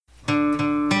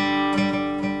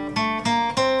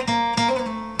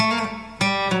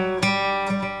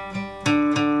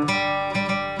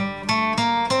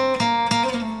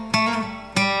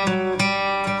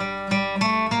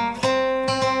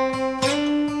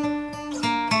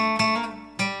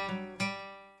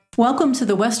Welcome to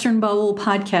the Western Baul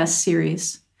podcast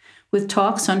series, with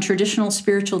talks on traditional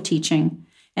spiritual teaching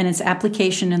and its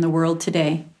application in the world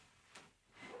today.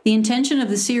 The intention of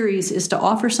the series is to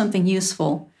offer something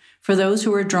useful for those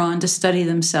who are drawn to study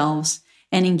themselves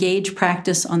and engage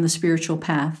practice on the spiritual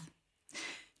path.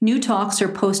 New talks are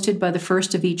posted by the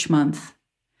first of each month.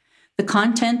 The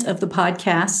content of the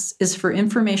podcasts is for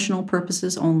informational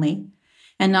purposes only,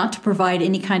 and not to provide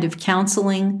any kind of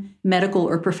counseling, medical,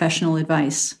 or professional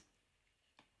advice.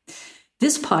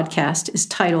 This podcast is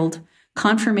titled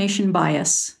Confirmation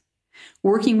Bias,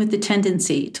 Working with the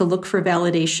Tendency to Look for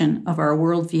Validation of Our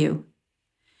Worldview,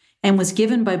 and was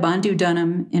given by Bandhu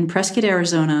Dunham in Prescott,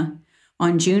 Arizona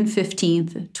on June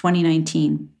 15th,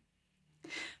 2019.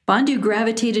 Bandhu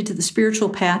gravitated to the spiritual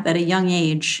path at a young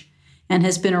age and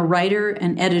has been a writer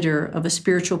and editor of a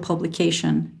spiritual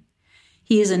publication.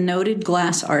 He is a noted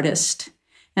glass artist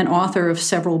and author of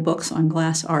several books on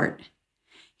glass art.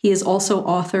 He is also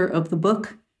author of the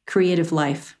book Creative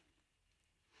Life.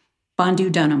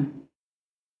 Bandhu Dunham.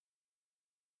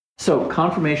 So,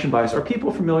 confirmation bias. Are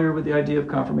people familiar with the idea of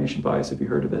confirmation bias? Have you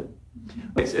heard of it?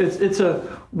 It's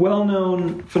a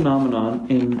well-known phenomenon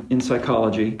in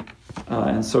psychology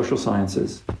and social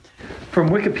sciences. From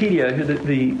Wikipedia,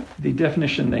 the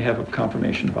definition they have of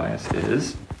confirmation bias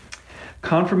is: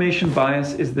 confirmation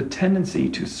bias is the tendency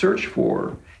to search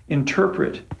for,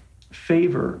 interpret,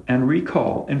 favor, and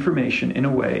recall information in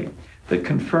a way that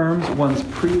confirms one's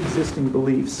pre-existing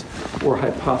beliefs or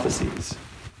hypotheses.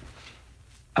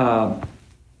 So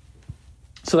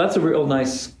that's a real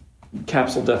nice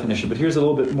capsule definition, but here's a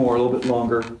little bit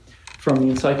longer from the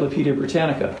Encyclopedia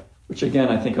Britannica, which again,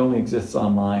 I think only exists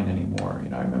online anymore.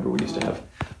 I remember we used to have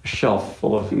a shelf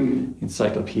full of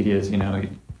encyclopedias,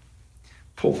 you'd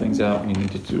pull things out when you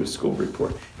needed to do a school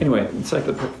report. Anyway,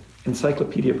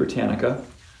 Encyclopedia Britannica,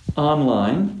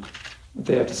 online, what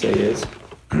they have to say is,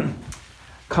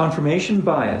 confirmation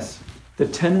bias, the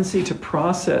tendency to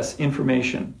process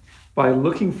information by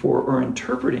looking for or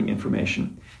interpreting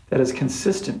information that is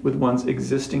consistent with one's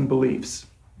existing beliefs.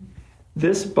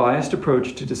 This biased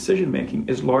approach to decision-making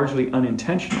is largely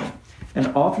unintentional and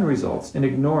often results in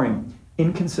ignoring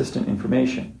inconsistent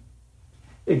information.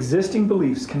 Existing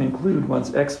beliefs can include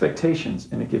one's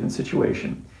expectations in a given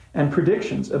situation and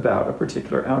predictions about a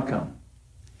particular outcome.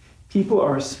 People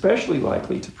are especially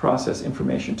likely to process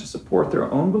information to support their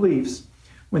own beliefs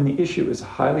when the issue is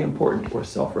highly important or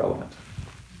self-relevant.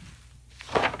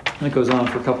 And it goes on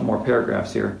for a couple more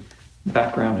paragraphs here.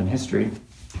 Background and history.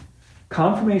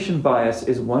 Confirmation bias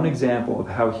is one example of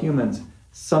how humans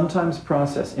sometimes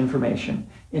process information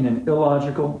in an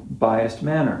illogical, biased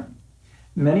manner.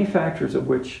 Many factors of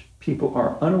which people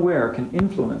are unaware can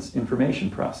influence information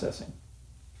processing.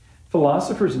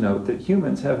 Philosophers note that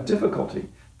humans have difficulty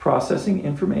processing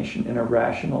information in a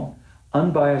rational,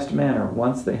 unbiased manner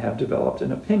once they have developed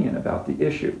an opinion about the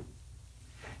issue.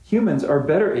 Humans are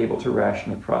better able to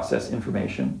rationally process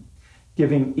information,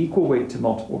 giving equal weight to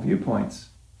multiple viewpoints,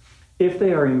 if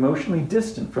they are emotionally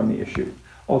distant from the issue,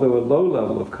 although a low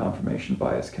level of confirmation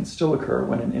bias can still occur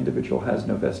when an individual has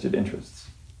no vested interests.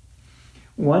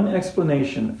 One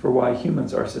explanation for why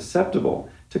humans are susceptible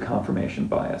to confirmation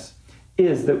bias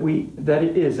is that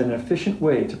it is an efficient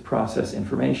way to process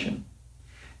information.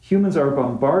 Humans are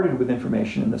bombarded with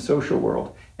information in the social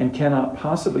world and cannot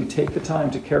possibly take the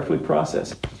time to carefully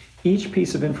process each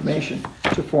piece of information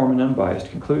to form an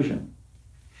unbiased conclusion.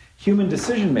 Human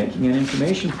decision-making and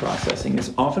information processing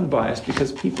is often biased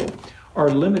because people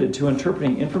are limited to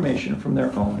interpreting information from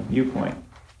their own viewpoint.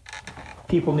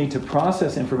 People need to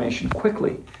process information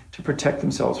quickly to protect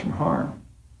themselves from harm.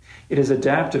 It is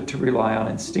adaptive to rely on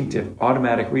instinctive,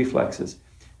 automatic reflexes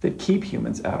that keep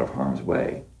humans out of harm's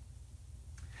way.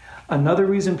 Another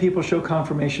reason people show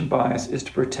confirmation bias is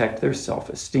to protect their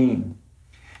self-esteem.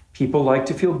 People like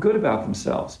to feel good about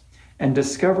themselves, and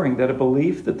discovering that a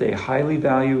belief that they highly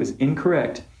value is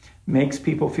incorrect makes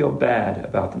people feel bad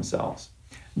about themselves.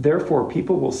 Therefore,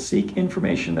 people will seek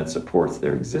information that supports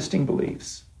their existing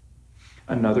beliefs.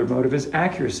 Another motive is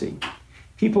accuracy.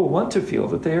 People want to feel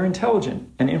that they are intelligent,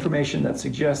 and information that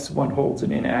suggests one holds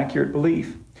an inaccurate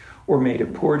belief or made a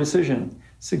poor decision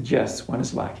suggests one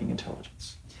is lacking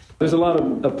intelligence. There's a lot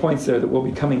of points there that we'll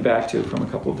be coming back to from a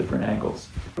couple of different angles.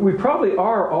 We probably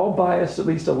are all biased at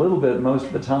least a little bit most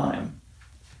of the time.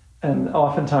 And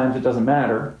oftentimes it doesn't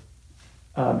matter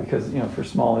because, for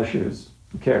small issues,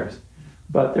 who cares?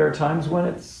 But there are times when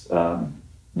it's, it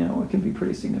can be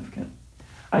pretty significant.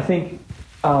 I think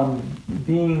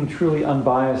being truly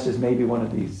unbiased is maybe one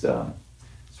of these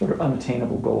sort of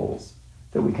unattainable goals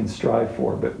that we can strive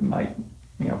for, but might,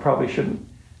 probably shouldn't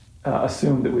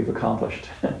assume that we've accomplished.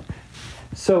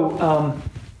 So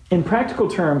in practical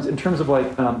terms, in terms of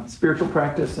like spiritual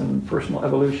practice and personal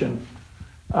evolution,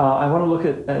 I want to look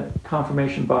at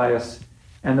confirmation bias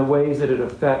and the ways that it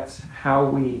affects how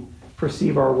we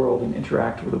perceive our world and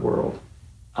interact with the world,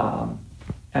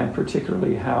 and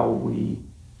particularly how we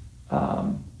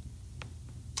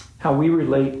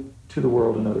relate to the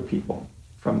world and other people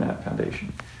from that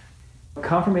foundation.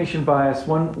 Confirmation bias,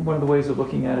 one of the ways of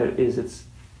looking at it is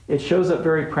it shows up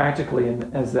very practically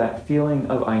as that feeling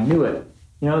of I knew it.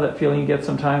 You know, that feeling you get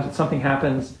sometimes when something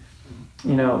happens,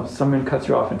 you know, someone cuts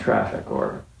you off in traffic,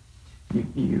 or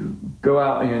you go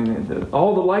out and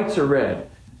all the lights are red.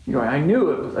 You go, I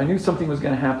knew something was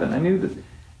going to happen. I knew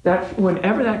that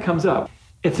whenever that comes up,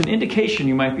 it's an indication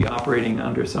you might be operating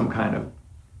under some kind of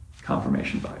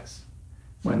confirmation bias.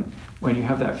 When you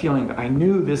have that feeling that I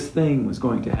knew this thing was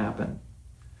going to happen.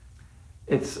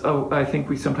 I think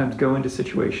we sometimes go into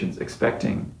situations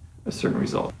expecting a certain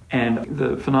result. And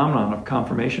the phenomenon of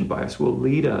confirmation bias will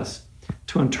lead us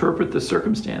to interpret the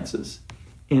circumstances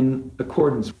in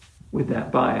accordance with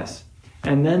that bias.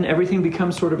 And then everything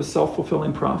becomes sort of a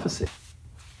self-fulfilling prophecy.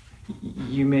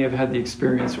 You may have had the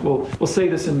experience, we'll say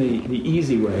this in the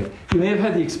easy way, you may have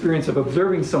had the experience of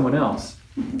observing someone else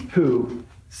who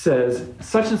says,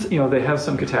 such and, they have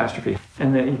some catastrophe,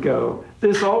 and then you go,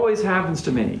 this always happens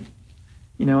to me.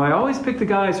 I always pick the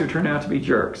guys who turn out to be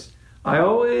jerks. I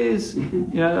always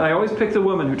pick the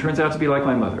woman who turns out to be like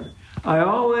my mother. I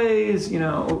always,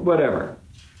 whatever.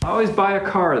 I always buy a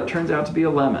car that turns out to be a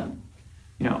lemon.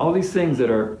 All these things that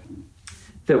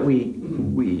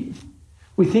we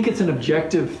think it's an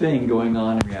objective thing going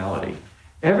on in reality.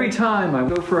 Every time I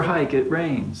go for a hike, it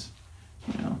rains.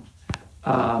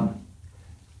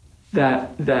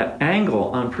 That angle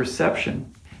on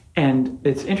perception, and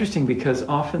it's interesting because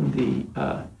often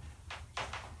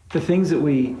the things that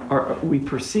we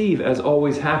perceive as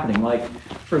always happening, like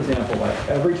for example, like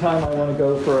every time I want to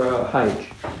go for a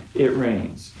hike, it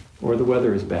rains or the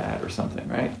weather is bad or something,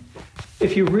 right?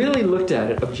 If you really looked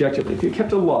at it objectively, if you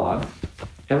kept a log,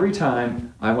 every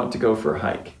time I want to go for a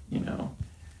hike,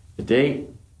 the date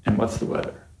and what's the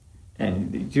weather.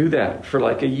 And you do that for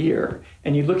like a year,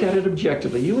 and you look at it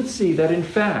objectively, you would see that in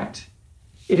fact,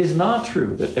 it is not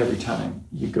true that every time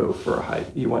you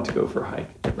want to go for a hike,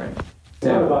 it rains.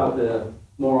 What about the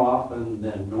more often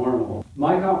than normal?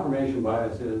 My confirmation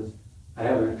bias is I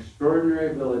have an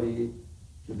extraordinary ability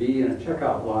to be in a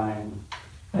checkout line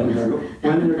when they're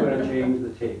going to change the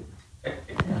tape.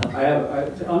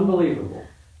 It's unbelievable.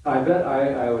 I bet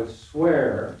I would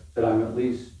swear that I'm at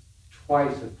least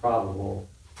twice as probable.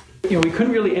 We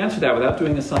couldn't really answer that without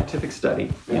doing a scientific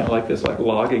study, like this, like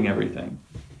logging everything.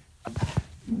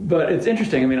 But it's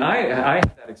interesting. I mean, I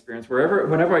have that experience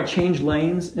whenever I change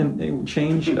lanes and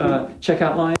change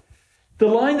checkout lines, the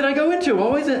line that I go into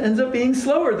always ends up being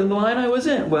slower than the line I was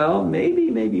in. Well,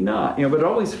 maybe not, but it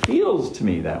always feels to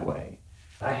me that way.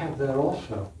 I have that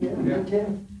also. Yeah, me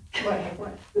too.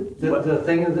 What? The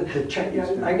thing of the check.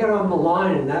 I get on the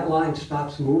line and that line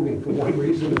stops moving for one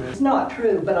reason. It's not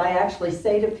true, but I actually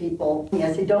say to people,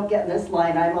 I say, don't get in this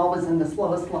line. I'm always in the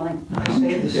slowest line. I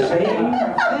say the same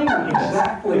thing,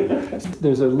 exactly.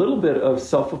 There's a little bit of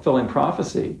self-fulfilling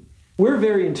prophecy. We're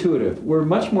very intuitive. We're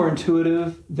much more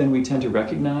intuitive than we tend to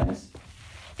recognize.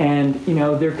 And,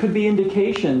 there could be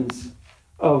indications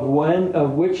of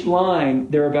which line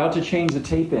they're about to change the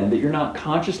tape in that you're not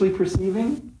consciously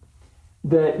perceiving,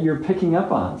 that you're picking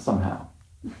up on somehow.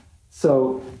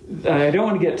 So I don't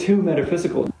want to get too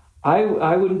metaphysical.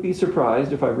 I wouldn't be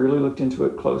surprised if I really looked into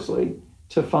it closely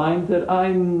to find that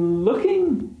I'm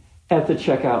looking at the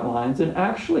checkout lines and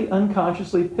actually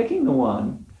unconsciously picking the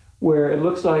one where it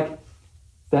looks like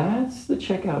that's the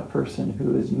checkout person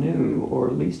who is new or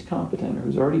least competent or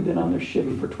who's already been on their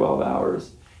shift for 12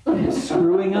 hours and is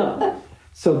screwing up.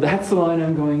 So that's the line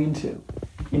I'm going into.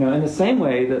 In the same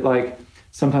way that like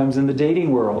sometimes in the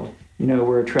dating world,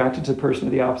 we're attracted to the person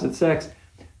of the opposite sex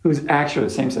who's actually,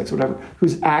 same sex, whatever,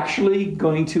 who's actually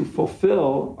going to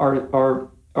fulfill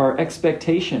our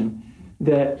expectation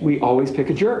that we always pick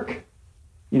a jerk,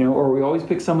 or we always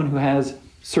pick someone who has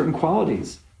certain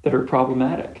qualities that are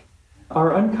problematic.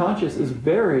 Our unconscious is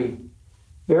very,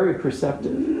 very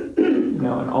perceptive,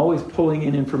 and always pulling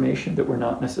in information that we're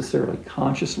not necessarily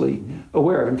consciously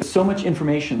aware of. And so much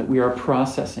information that we are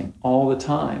processing all the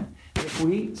time. If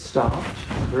we stopped,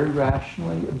 very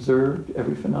rationally observed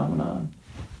every phenomenon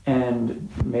and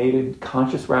made a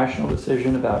conscious, rational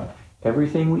decision about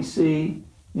everything we see,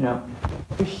 you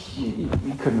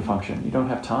couldn't function. You don't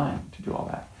have time to do all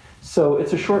that. So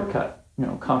it's a shortcut.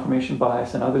 Confirmation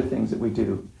bias and other things that we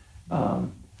do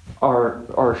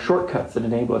are shortcuts that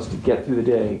enable us to get through the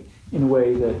day in a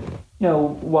way that,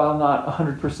 while not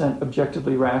 100%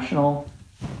 objectively rational,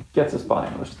 gets us by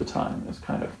most of the time. Is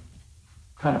kind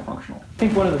of functional. I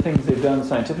think one of the things they've done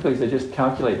scientifically is they just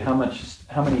calculate how many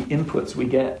inputs we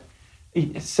get,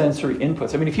 sensory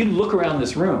inputs. I mean, if you look around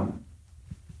this room,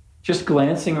 just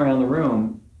glancing around the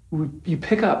room, you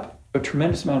pick up a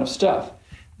tremendous amount of stuff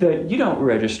that you don't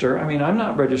register. I mean, I'm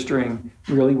not registering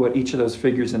really what each of those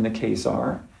figures in the case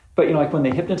are. But, like when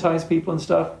they hypnotize people and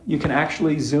stuff, you can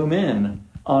actually zoom in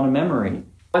on a memory.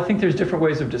 I think there's different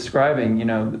ways of describing,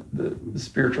 the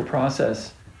spiritual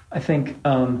process. I think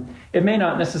it may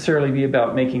not necessarily be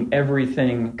about making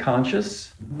everything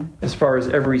conscious as far as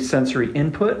every sensory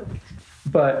input,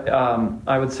 but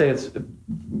I would say it's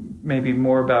maybe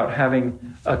more about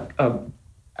having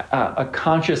a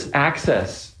conscious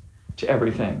access to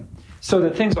everything. So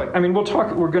that things like,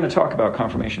 we're going to talk about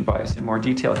confirmation bias in more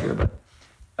detail here, but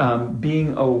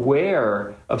being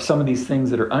aware of some of these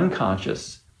things that are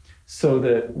unconscious so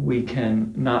that we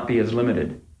can not be as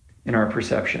limited in our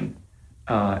perception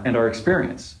and our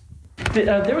experience.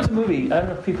 There was a movie, I don't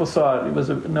know if people saw it, it was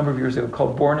a number of years ago,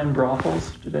 called Born in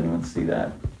Brothels. Did anyone see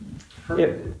that?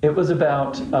 It was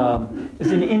about,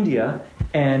 it's in India,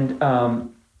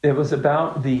 and it was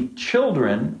about the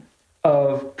children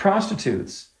of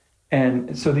prostitutes.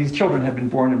 And so these children had been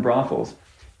born in brothels.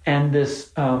 And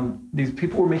these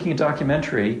people were making a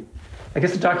documentary. I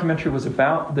guess the documentary was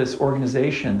about this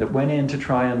organization that went in to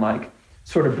try and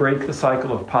sort of break the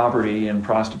cycle of poverty and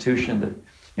prostitution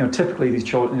that, typically these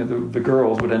children, the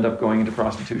girls would end up going into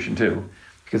prostitution too,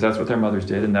 because that's what their mothers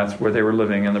did and that's where they were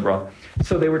living in the brothel.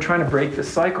 So they were trying to break the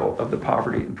cycle of the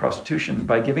poverty and prostitution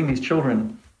by giving these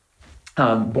children,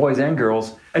 boys and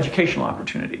girls, educational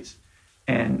opportunities.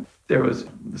 And there was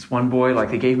this one boy,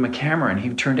 they gave him a camera and he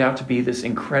turned out to be this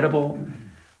incredible,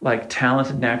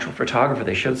 talented natural photographer.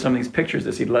 They showed some of these pictures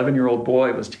this 11-year-old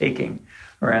boy was taking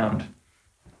around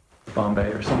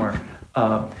Bombay or somewhere.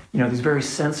 These very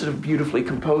sensitive, beautifully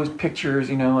composed pictures,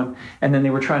 and then they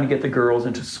were trying to get the girls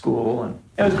into school. And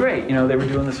it was great, they were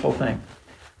doing this whole thing.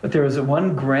 But there was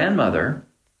one grandmother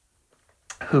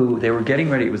who they were getting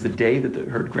ready. It was the day that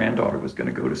her granddaughter was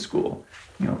going to go to school.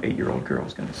 8-year-old girl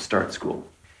was going to start school.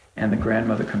 And the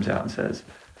grandmother comes out and says,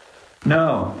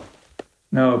 no,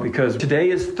 because today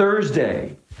is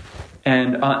Thursday.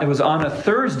 And it was on a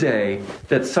Thursday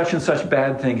that such and such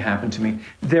bad thing happened to me.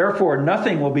 Therefore,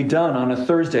 nothing will be done on a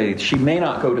Thursday. She may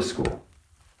not go to school.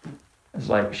 It's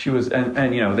like she was, and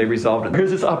they resolved it.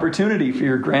 Here's this opportunity for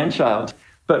your grandchild.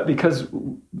 But because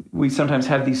we sometimes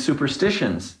have these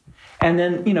superstitions, and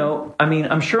then,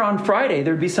 I'm sure on Friday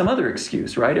there'd be some other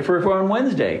excuse, right? If we're on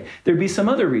Wednesday, there'd be some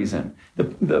other reason.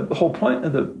 The whole point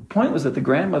was that the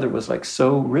grandmother was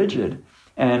so rigid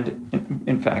and,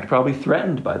 in fact, probably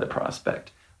threatened by the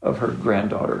prospect of her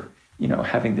granddaughter,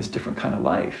 having this different kind of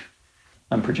life.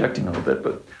 I'm projecting a little bit,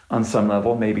 but on some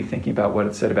level, maybe thinking about what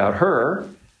it said about her,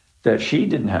 that she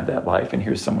didn't have that life, and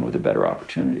here's someone with a better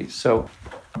opportunity. So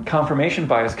confirmation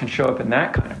bias can show up in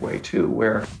that kind of way too,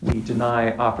 where we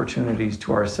deny opportunities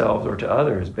to ourselves or to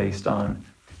others based on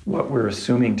what we're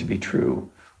assuming to be true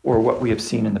or what we have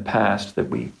seen in the past that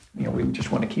we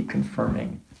just want to keep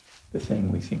confirming the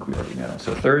thing we think we already know.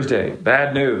 So Thursday,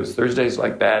 bad news. Thursday's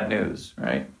like bad news,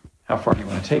 right? How far do you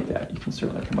want to take that? You can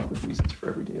certainly come up with reasons for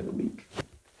every day of the week.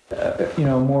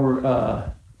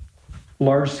 More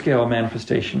large-scale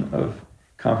manifestation of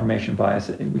confirmation bias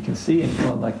we can see in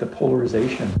the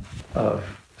polarization of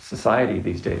society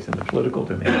these days in the political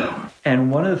domain.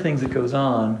 And one of the things that goes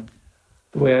on,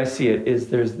 the way I see it, is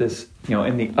there's this,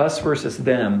 in the us versus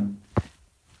them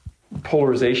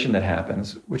polarization that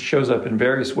happens, which shows up in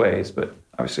various ways, but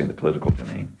obviously in the political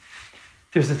domain.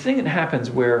 There's a thing that happens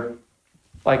where,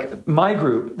 my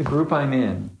group, the group I'm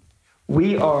in,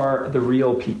 we are the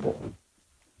real people.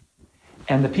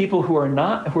 And the people who are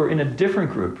in a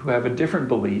different group, who have a different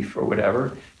belief or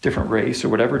whatever, different race or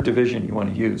whatever division you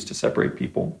want to use to separate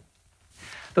people,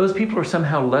 those people are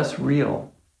somehow less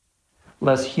real,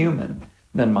 less human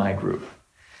than my group.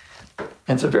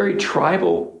 And it's a very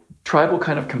tribal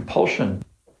kind of compulsion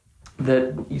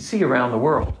that you see around the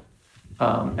world.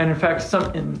 And in fact,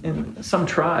 in some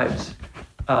tribes,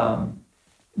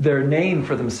 their name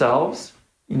for themselves,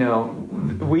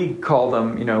 we call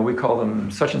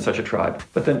them such and such a tribe,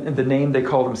 but then the name they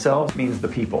call themselves means the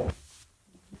people.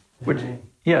 And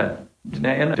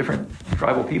different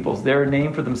tribal peoples, their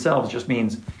name for themselves just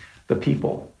means the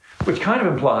people, which kind of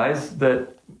implies that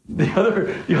the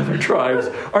other tribes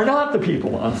are not the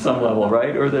people on some level,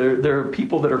 right? Or they're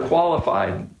people that are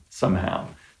qualified somehow,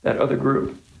 that other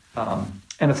group.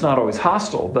 And it's not always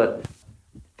hostile, but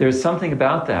there's something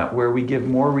about that where we give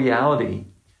more reality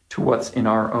to what's in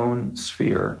our own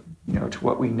sphere, to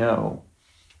what we know,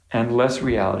 and less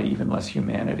reality, even less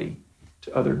humanity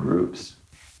to other groups.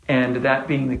 And that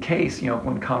being the case,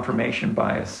 when confirmation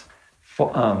bias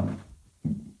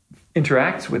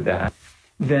interacts with that,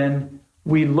 then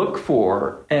we look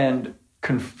for and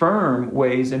confirm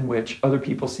ways in which other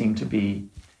people seem to be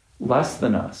less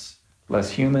than us,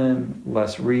 less human,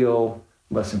 less real,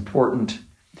 less important.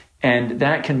 And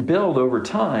that can build over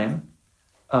time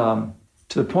to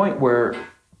the point where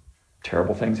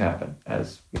terrible things happen,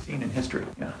 as we've seen in history.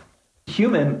 Yeah.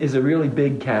 Human is a really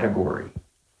big category.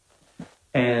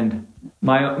 And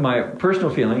my personal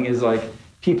feeling is like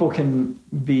people can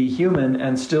be human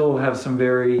and still have some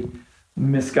very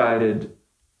misguided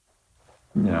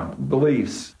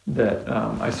beliefs that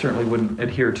I certainly wouldn't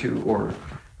adhere to or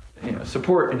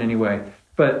support in any way.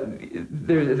 But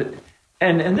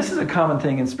and this is a common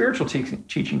thing in spiritual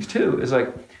teachings too, is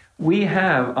like we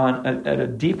have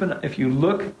if you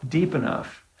look deep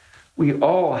enough, we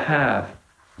all have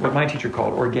what my teacher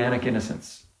called organic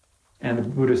innocence, and the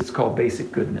Buddhists call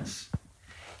basic goodness.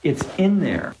 It's in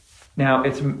there. Now,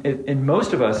 in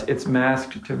most of us, it's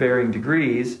masked to varying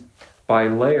degrees by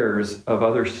layers of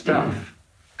other stuff.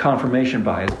 Confirmation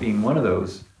bias being one of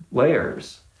those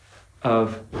layers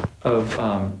of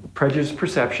prejudiced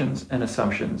perceptions and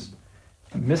assumptions,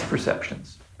 and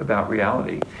misperceptions about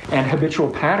reality, and habitual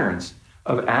patterns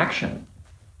of action.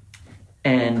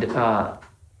 And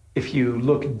if you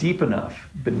look deep enough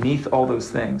beneath all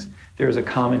those things, there's a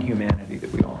common humanity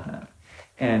that we all have.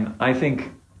 And I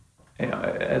think,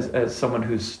 as someone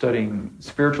who's studying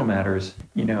spiritual matters,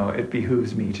 it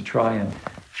behooves me to try and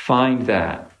find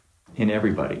that in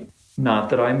everybody. Not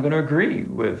that I'm going to agree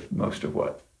with most of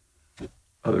what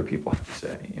other people have to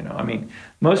say.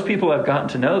 Most people I've gotten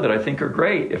to know that I think are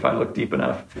great if I look deep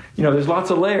enough. There's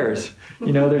lots of layers.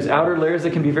 There's outer layers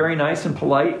that can be very nice and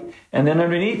polite, and then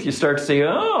underneath you start to say,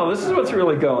 oh, this is what's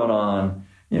really going on,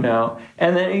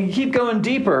 And then you keep going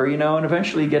deeper, and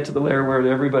eventually you get to the layer where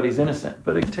everybody's innocent.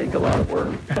 But it can take a lot of work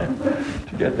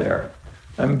to get there.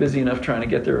 I'm busy enough trying to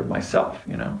get there myself,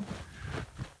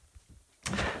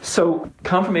 So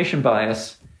confirmation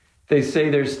bias, they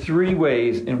say there's 3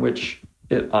 ways in which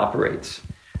it operates.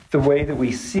 The way that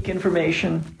we seek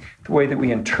information, the way that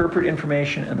we interpret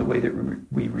information, and the way that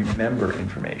we remember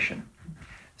information.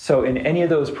 So in any of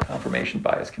those, confirmation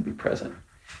bias can be present.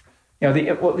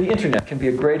 The internet can be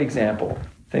a great example.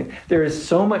 There is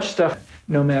so much stuff,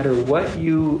 no matter what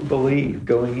you believe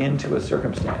going into a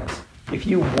circumstance. If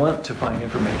you want to find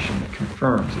information that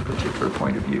confirms a particular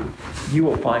point of view, you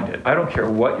will find it. I don't care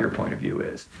what your point of view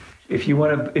is. If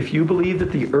you believe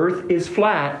that the earth is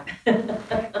flat,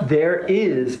 there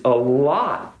is a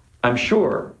lot, I'm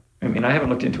sure. I haven't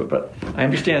looked into it, but I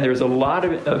understand there's a lot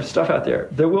of stuff out there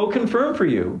that will confirm for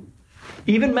you,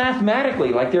 even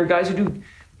mathematically. Like there are guys who do,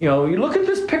 you look at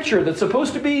this picture that's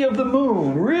supposed to be of the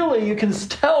moon. Really, you can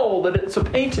tell that it's a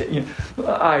painting.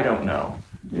 I don't know.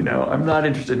 I'm not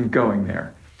interested in going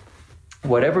there.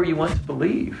 Whatever you want to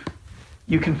believe,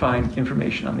 you can find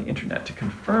information on the internet to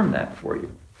confirm that for you.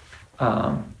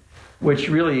 Which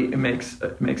really makes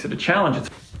it a challenge.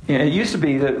 It used to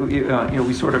be that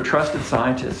we sort of trusted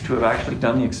scientists who have actually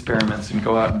done the experiments and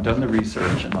go out and done the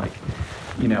research and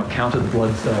counted the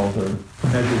blood cells or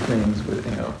measured things with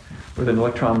an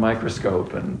electron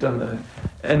microscope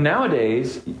and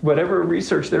nowadays whatever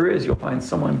research there is, you'll find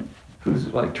someone who's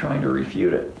trying to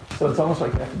refute it. So it's almost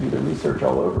like you have to do the research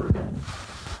all over again.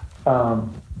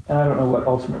 And I don't know what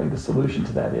ultimately the solution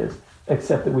to that is,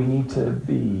 except that we need to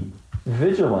be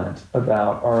vigilant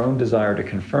about our own desire to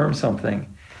confirm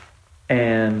something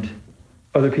and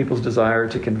other people's desire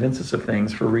to convince us of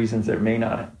things for reasons that may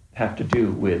not have to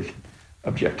do with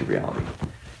objective reality.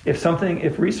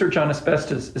 If research on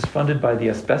asbestos is funded by the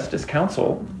Asbestos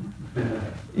Council,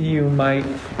 you might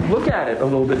look at it a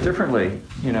little bit differently,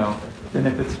 than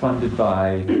if it's funded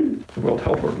by the World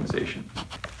Health Organization.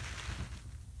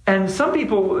 And some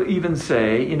people even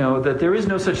say, that there is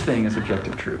no such thing as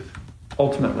objective truth.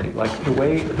 Ultimately, the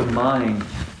way the mind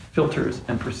filters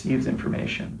and perceives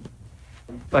information.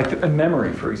 A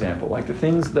memory, for example, the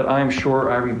things that I'm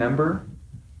sure I remember,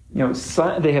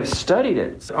 they have studied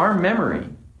it. So our memory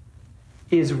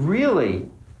is really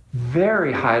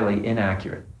very highly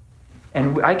inaccurate.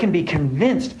 And I can be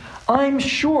convinced, I'm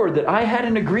sure that I had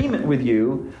an agreement with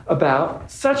you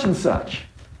about such and such.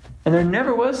 And there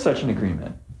never was such an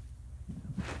agreement.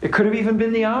 It could have even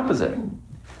been the opposite.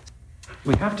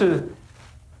 We have to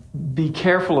be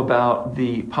careful about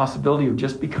the possibility of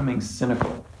just becoming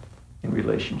cynical in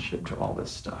relationship to all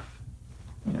this stuff.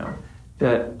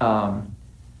 That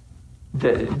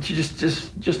that just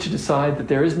to decide that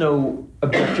there is no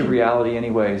objective reality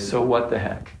anyway, so what the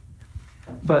heck.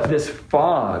 But this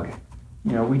fog,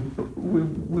 we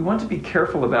want to be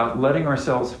careful about letting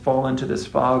ourselves fall into this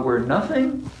fog where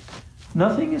nothing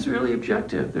is really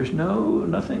objective. There's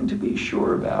nothing to be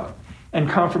sure about. And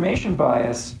confirmation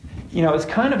bias, is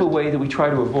kind of a way that we try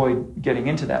to avoid getting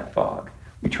into that fog.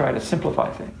 We try to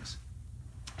simplify things.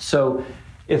 So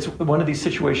it's one of these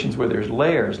situations where there's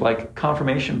layers, like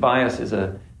confirmation bias is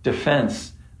a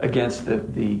defense against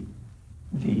the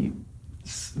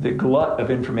glut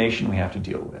of information we have to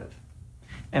deal with.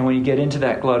 And when you get into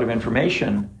that glut of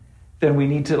information, then we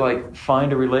need to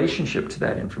find a relationship to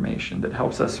that information that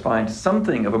helps us find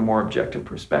something of a more objective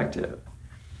perspective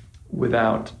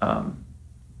without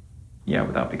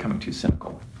becoming too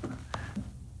cynical.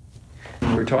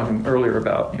 We were talking earlier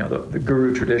about the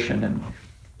guru tradition and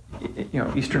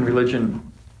Eastern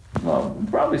religion, well,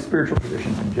 probably spiritual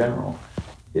traditions in general.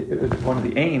 One of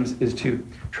the aims is to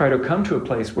try to come to a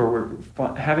place where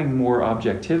we're having more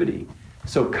objectivity.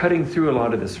 So cutting through a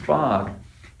lot of this fog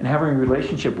and having a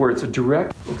relationship where it's a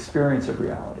direct experience of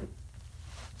reality.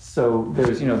 So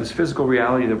there's this physical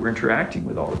reality that we're interacting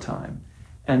with all the time,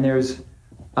 and there's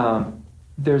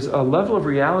a level of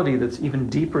reality that's even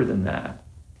deeper than that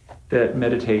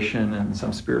meditation and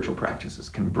some spiritual practices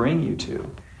can bring you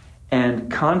to.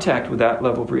 And contact with that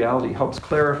level of reality helps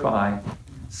clarify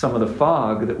some of the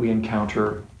fog that we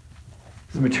encounter.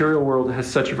 The material world has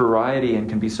such a variety and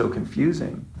can be so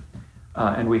confusing.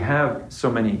 And we have so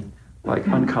many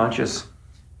unconscious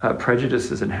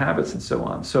prejudices and habits and so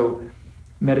on. So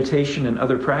meditation and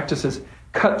other practices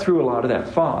cut through a lot of that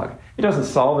fog. It doesn't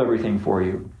solve everything for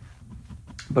you,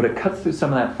 but it cuts through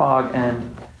some of that fog,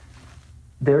 and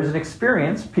there's an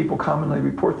experience. People commonly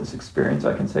report this experience.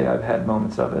 I can say I've had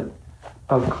moments of it,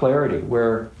 of clarity,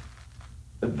 where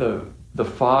the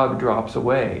fog drops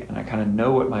away and I kind of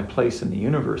know what my place in the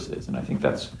universe is. And I think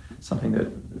that's something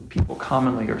that people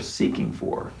commonly are seeking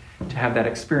for, to have that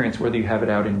experience, whether you have it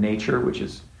out in nature, which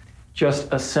is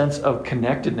just a sense of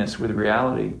connectedness with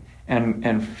reality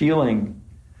and feeling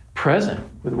present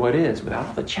with what is, without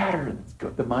all the chatter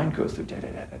the mind goes through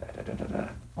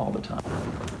all the time.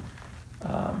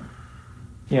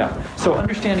 So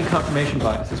understanding confirmation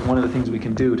bias is one of the things we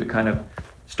can do to kind of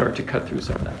start to cut through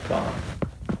some of that fog.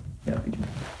 Yeah.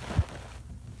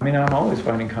 I mean, I'm always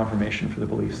finding confirmation for the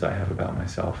beliefs I have about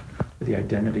myself, for the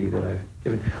identity that I've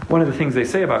given. One of the things they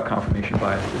say about confirmation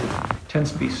bias is it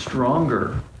tends to be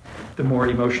stronger the more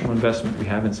emotional investment we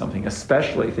have in something,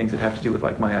 especially things that have to do with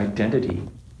my identity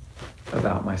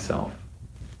about myself,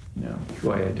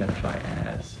 who I identify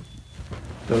as.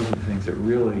 Those are the things that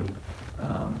really,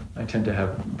 I tend to have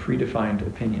predefined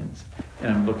opinions,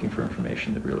 and I'm looking for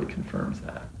information that really confirms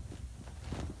that.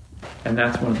 And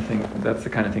that's that's the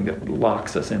kind of thing that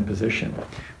locks us in position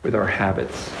with our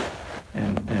habits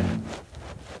and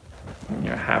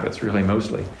habits, really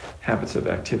mostly habits of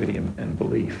activity and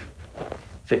belief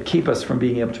that keep us from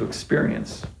being able to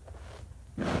experience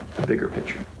the bigger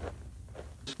picture.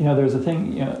 There's a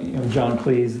thing, John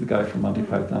Cleese, the guy from Monty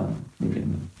Python,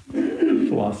 the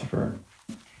philosopher,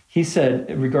 he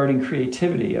said regarding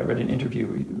creativity, I read an interview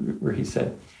where he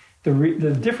said,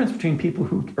 the difference between people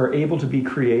who are able to be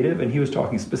creative, and he was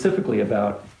talking specifically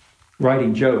about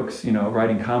writing jokes,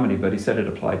 writing comedy, but he said it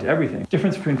applied to everything. The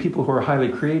difference between people who are highly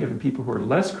creative and people who are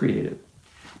less creative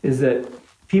is that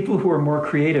people who are more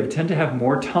creative tend to have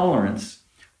more tolerance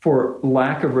for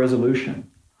lack of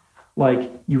resolution.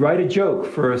 Like, you write a joke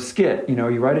for a skit,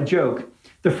 you write a joke.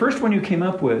 The first one you came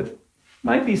up with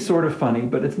might be sort of funny,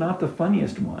 but it's not the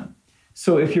funniest one.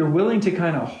 So if you're willing to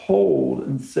kind of hold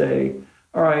and say,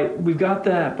 all right, we've got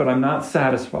that, but I'm not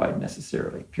satisfied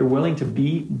necessarily. If you're willing to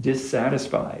be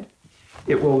dissatisfied,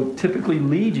 it will typically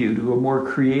lead you to a more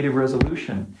creative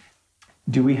resolution.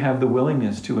 Do we have the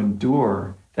willingness to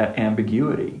endure that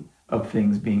ambiguity of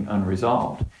things being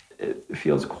unresolved? It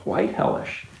feels quite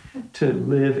hellish to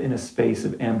live in a space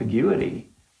of ambiguity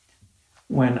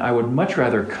when I would much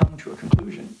rather come to a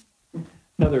conclusion.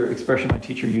 Another expression my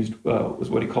teacher used was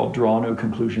what he called draw no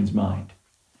conclusions mind.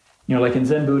 Like in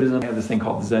Zen Buddhism, they have this thing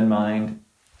called the Zen mind,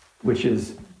 which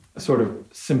is a sort of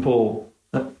simple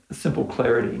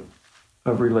clarity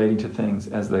of relating to things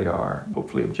as they are,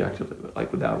 hopefully objectively,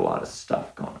 but without a lot of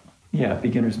stuff going on. Yeah,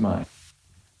 beginner's mind.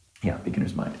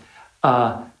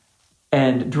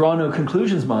 And draw no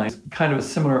conclusions mind is kind of a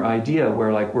similar idea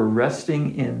where we're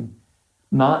resting in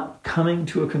not coming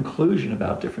to a conclusion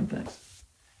about different things.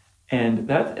 And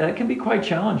that can be quite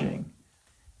challenging.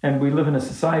 And we live in a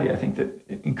society, I think, that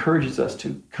encourages us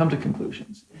to come to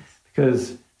conclusions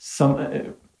because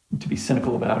to be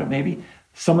cynical about it maybe,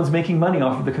 someone's making money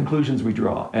off of the conclusions we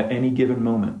draw at any given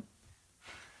moment.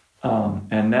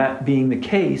 And that being the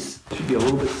case, should be a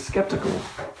little bit skeptical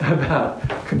about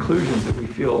conclusions that we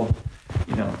feel,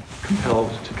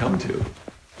 compelled to come to.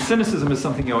 Cynicism is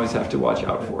something you always have to watch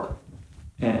out for.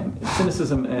 And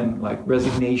cynicism and like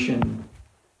resignation,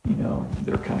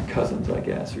 they're kind of cousins, I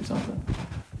guess, or something.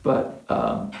 But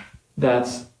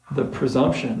that's the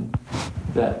presumption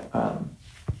that,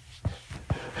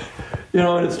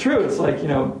 and it's true. It's like,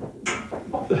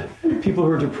 people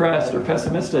who are depressed or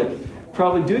pessimistic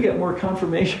probably do get more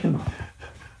confirmation,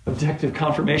 objective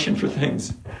confirmation for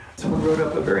things. Someone wrote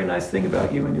up a very nice thing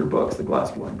about you in your books, the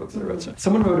glassblowing books that I wrote.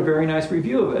 Someone wrote a very nice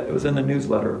review of it. It was in the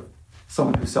newsletter of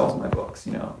someone who sells my books,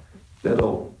 that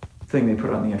little thing they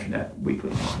put on the internet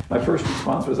weekly. My first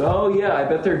response was, oh yeah, I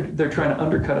bet they're trying to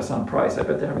undercut us on price. I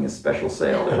bet they're having a special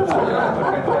sale.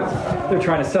 They're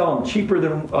trying to sell them cheaper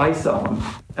than I sell them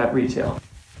at retail.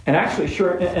 And actually,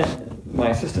 sure, and my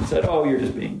assistant said, oh, you're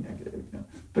just being negative.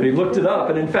 But he looked it up,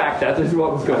 and in fact, that is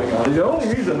what was going on. The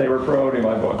only reason they were promoting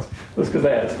my books was because they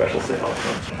had a special sale.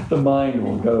 So the mind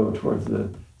will go towards the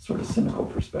sort of cynical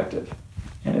perspective.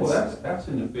 And that's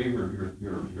in the favor of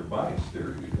your bias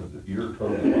theory, because if you're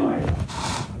totally biased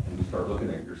and you start looking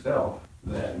at yourself,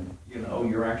 then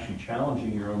you're actually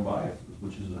challenging your own biases,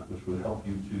 which would help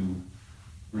you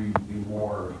to be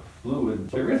more fluid.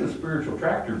 There is a spiritual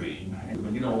tractor beam, and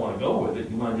when you don't want to go with it,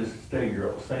 you want to just stay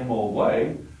your same old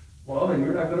way. Well, then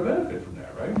you're not going to benefit from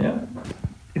that, right? Yeah.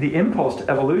 The impulse to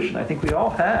evolution, I think we all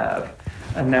have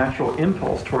a natural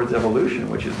impulse towards evolution,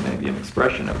 which is maybe an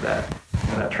expression of that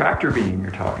tractor beam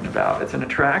you're talking about. It's an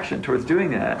attraction towards doing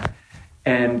that.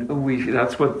 And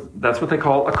that's what they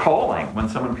call a calling, when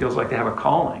someone feels like they have a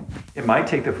calling. It might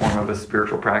take the form of a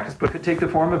spiritual practice, but it could take the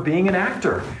form of being an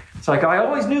actor. It's like, I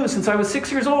always knew since I was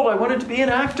 6 years old I wanted to be an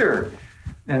actor.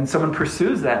 And someone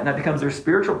pursues that, and that becomes their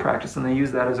spiritual practice, and they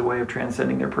use that as a way of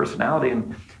transcending their personality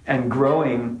and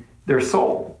growing their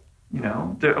soul. A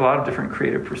lot of different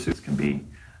creative pursuits can be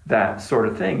that sort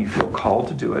of thing. You feel called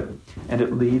to do it, and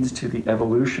it leads to the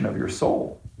evolution of your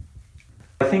soul.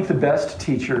 I think the best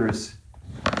teachers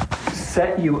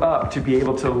set you up to be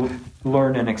able to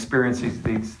learn and experience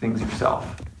these things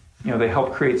yourself. They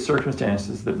help create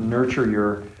circumstances that nurture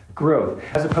your growth,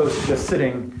 as opposed to just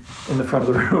sitting in the front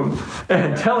of the room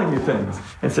and telling you things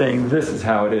and saying, this is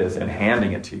how it is, and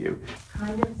handing it to you.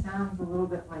 Kind of sounds a little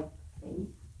bit like faith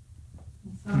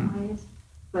in some ways,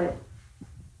 but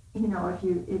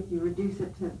if you reduce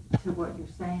it to what you're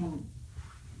saying,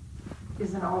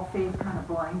 isn't all faith kind of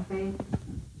blind faith?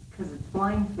 Because it's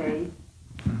blind faith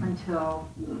until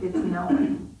it's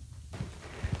knowing.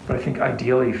 But I think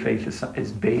ideally faith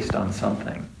is based on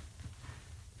something.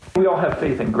 We all have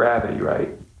faith in gravity, right?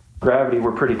 Gravity,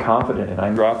 we're pretty confident in.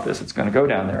 I drop this, it's going to go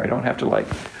down there. I don't have to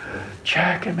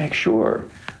check and make sure.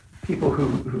 People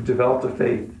who developed a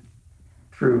faith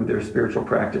through their spiritual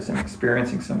practice and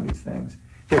experiencing some of these things,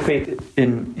 their faith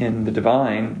in the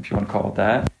divine, if you want to call it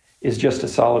that, is just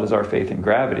as solid as our faith in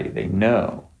gravity. They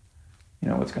know,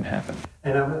 what's going to happen.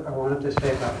 And I wanted to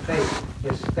say about faith,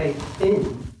 there's faith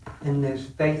in, and there's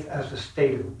faith as a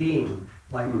state of being,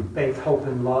 like faith, hope,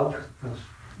 and love,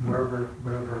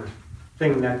 wherever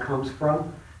thing that comes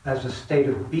from, as a state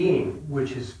of being,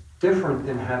 which is different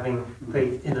than having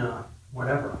faith in a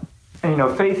whatever.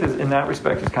 And faith is, in that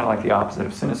respect, is kind of like the opposite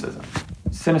of cynicism.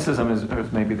 Cynicism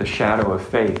is maybe the shadow of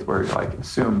faith, where you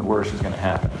assume the worst is going to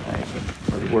happen, right?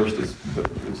 Or the worst is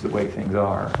the way things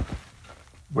are.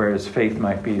 Whereas faith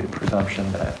might be the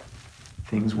presumption that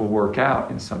things will work out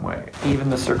in some way. Even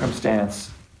the circumstance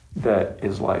that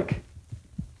is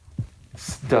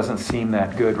doesn't seem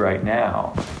that good right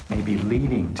now may be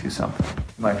leading to something.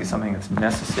 It might be something that's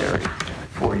necessary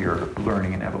for your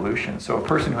learning and evolution. So a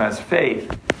person who has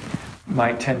faith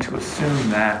might tend to assume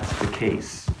that's the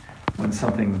case when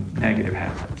something negative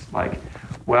happens. My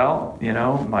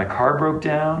car broke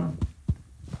down.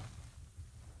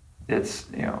 It's,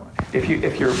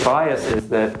 if your bias is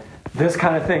that this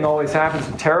kind of thing always happens,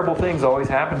 and terrible things always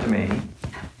happen to me,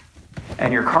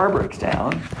 and your car breaks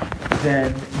down,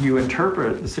 then you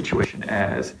interpret the situation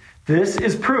as, this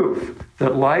is proof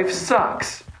that life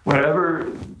sucks,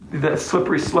 whatever the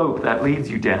slippery slope that leads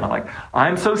you down.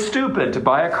 I'm so stupid to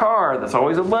buy a car that's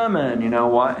always a lemon,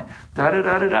 why?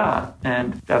 Da-da-da-da-da.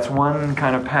 And that's one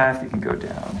kind of path you can go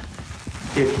down.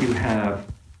 If you have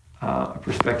a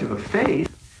perspective of faith,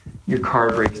 your car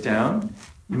breaks down,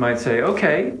 you might say,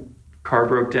 okay, car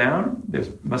broke down, there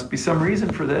must be some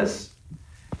reason for this.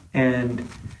 And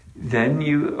then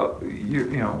you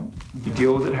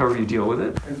deal with it however you deal with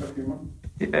it. Sense of humor.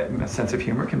 A sense of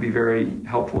humor can be very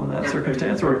helpful in that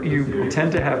circumstance, or you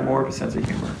tend to have more of a sense of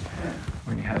humor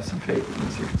when you have some faith in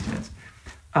the circumstance.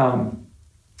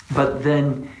 But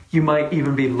then you might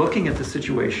even be looking at the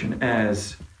situation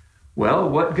as, well,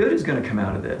 what good is going to come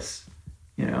out of this?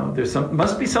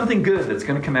 Must be something good that's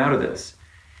going to come out of this.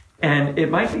 And it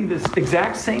might be this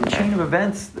exact same chain of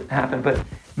events that happen, but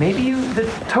maybe the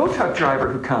tow truck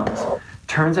driver who comes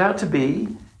turns out to be,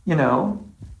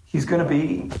 he's going to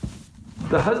be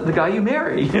the guy you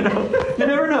marry, You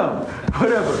never know,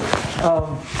 whatever.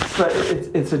 But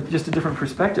it's just a different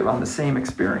perspective on the same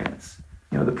experience.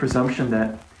 The presumption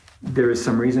that there is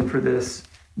some reason for this,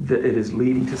 that it is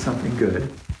leading to something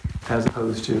good, as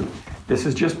opposed to, this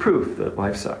is just proof that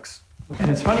life sucks. And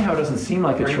it's funny how it doesn't seem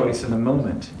like a choice in the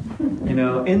moment.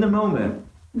 In the moment,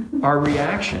 our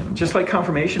reaction, just like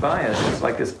confirmation bias, is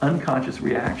like this unconscious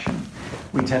reaction.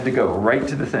 We tend to go right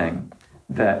to the thing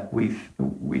that we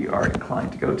are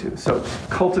inclined to go to. So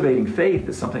cultivating faith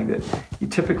is something that you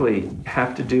typically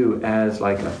have to do as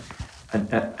like an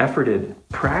efforted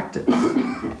practice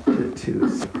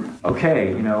to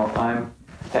okay,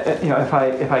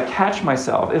 if I catch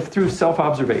myself, if through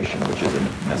self-observation, which is a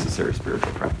necessary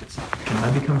spiritual practice, can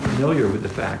I become familiar with the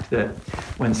fact that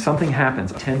when something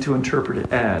happens, I tend to interpret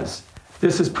it as,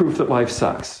 this is proof that life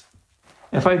sucks.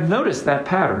 And if I notice that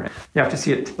pattern, you have to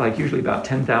see it like usually about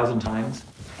 10,000 times.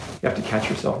 You have to catch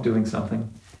yourself doing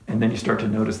something, and then you start to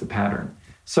notice the pattern.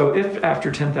 So if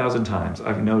after 10,000 times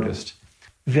I've noticed,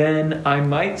 then I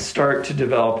might start to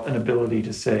develop an ability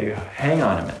to say, hang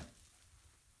on a minute.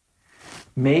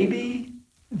 Maybe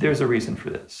there's a reason for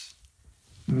this.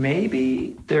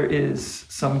 Maybe there is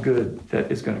some good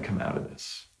that is going to come out of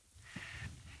this.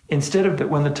 Instead of that,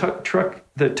 when the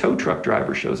tow truck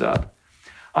driver shows up,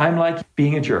 I'm like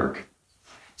being a jerk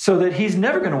so that he's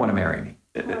never going to want to marry me.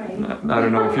 Right. I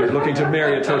don't know if you're looking to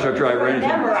marry a tow truck driver or anything.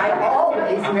 Remember, I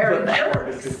always marry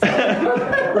jerks.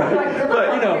 Right.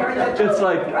 But, it's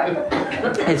like,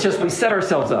 it's just we set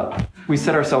ourselves up. We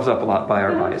set ourselves up a lot by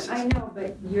our biases. I know,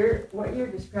 but what you're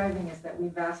describing is that we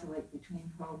vacillate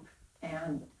between hope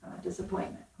and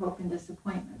disappointment. Hope and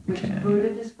disappointment, which Buddha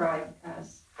described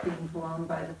as being blown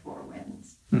by the four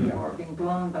winds, or being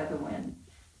blown by the wind,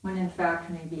 when in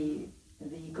fact maybe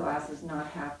the glass is not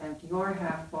half empty or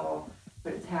half full,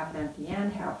 but it's half empty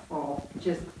and half full,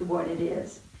 just what it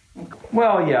is.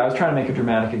 Well, yeah, I was trying to make a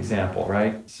dramatic example,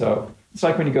 right? So it's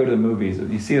like when you go to the movies.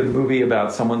 You see a movie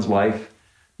about someone's life,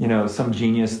 some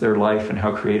genius, their life, and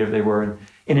how creative they were. And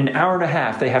in an hour and a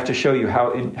half, they have to show you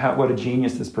what a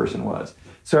genius this person was.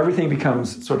 So everything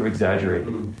becomes sort of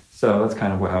exaggerated. So that's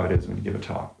kind of how it is when you give a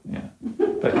talk. Yeah.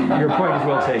 But your point is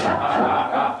well taken.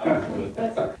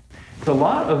 A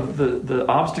lot of the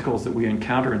obstacles that we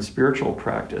encounter in spiritual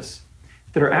practice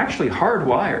that are actually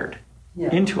hardwired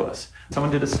into us.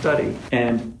 Someone did a study,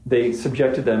 and they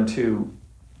subjected them to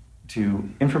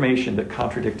information that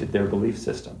contradicted their belief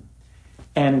system.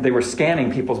 And they were scanning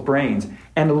people's brains,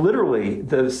 and literally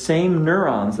the same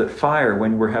neurons that fire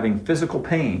when we're having physical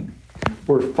pain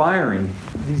were firing.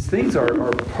 These things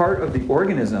are part of the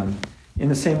organism in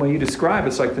the same way you describe.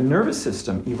 It's like the nervous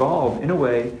system evolved in a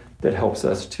way that helps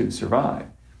us to survive.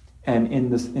 And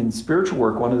in spiritual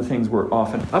work, one of the things we're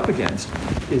often up against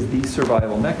is the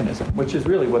survival mechanism, which is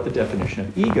really what the definition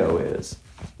of ego is.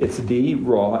 It's the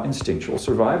raw instinctual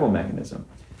survival mechanism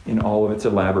in all of its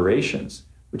elaborations,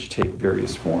 which take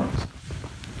various forms.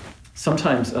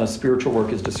 Sometimes spiritual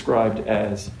work is described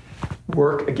as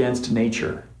work against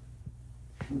nature,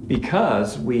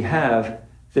 because we have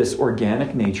this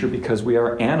organic nature, because we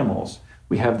are animals.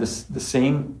 We have the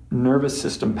same nervous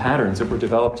system patterns that were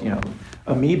developed.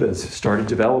 Amoebas started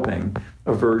developing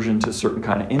aversion to certain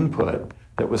kind of input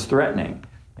that was threatening.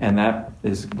 And that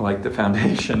is like the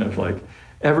foundation of like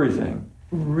everything.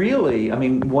 Really,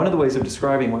 one of the ways of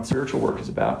describing what spiritual work is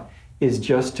about is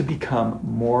just to become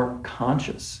more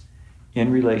conscious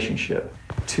in relationship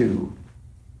to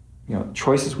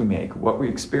choices we make, what we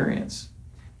experience.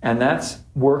 And that's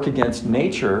work against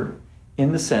nature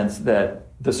in the sense that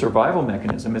the survival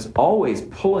mechanism is always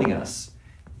pulling us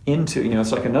into,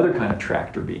 it's like another kind of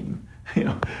tractor beam.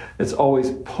 It's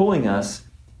always pulling us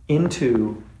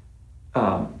into,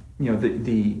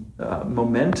 the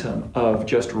momentum of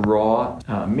just raw,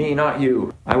 me, not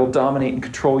you. I will dominate and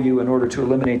control you in order to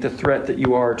eliminate the threat that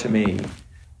you are to me.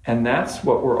 And that's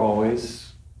what we're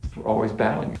always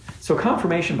battling. So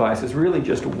confirmation bias is really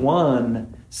just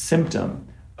one symptom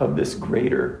of this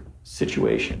greater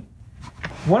situation.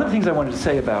 One of the things I wanted to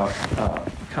say about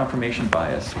confirmation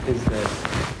bias is that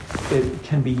it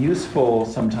can be useful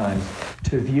sometimes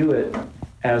to view it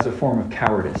as a form of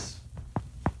cowardice.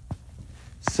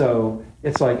 So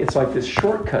it's like this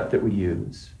shortcut that we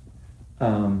use,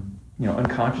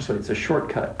 unconsciously. It's a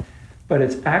shortcut, but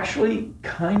it's actually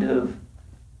kind of,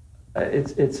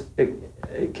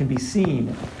 it can be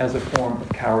seen as a form of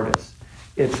cowardice.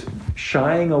 It's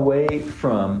shying away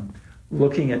from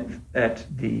looking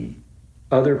at the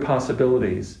other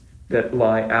possibilities that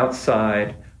lie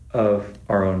outside of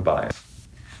our own bias.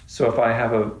 So if I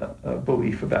have a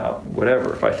belief about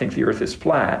whatever, if I think the earth is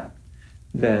flat,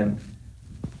 then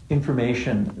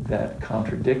information that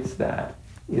contradicts that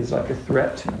is like a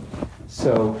threat to me.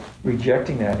 So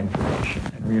rejecting that information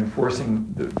and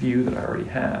reinforcing the view that I already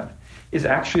have is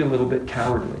actually a little bit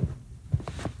cowardly.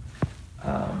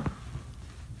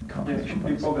 Yes, for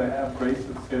people that have grace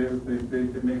of scales, they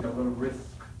make a little risk.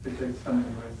 They take some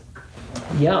risk.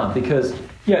 Yeah, because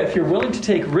if you're willing to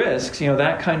take risks,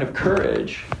 that kind of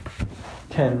courage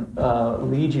can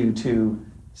lead you to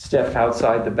step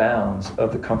outside the bounds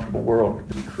of the comfortable world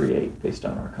that we create based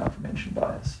on our confirmation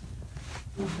bias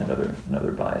and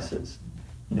other biases.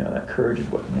 That courage is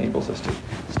what enables us to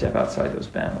step outside those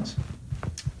bounds.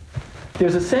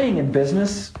 There's a saying in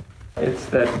business, it's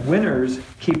that winners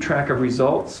keep track of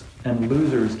results and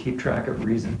losers keep track of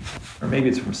reasons. Or maybe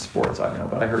it's from sports, I don't know,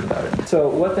 but I heard about it. So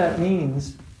what that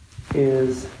means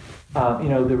is,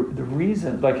 the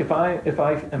reason, like if I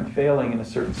am failing in a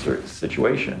certain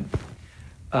situation,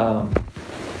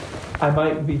 I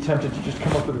might be tempted to just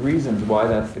come up with reasons why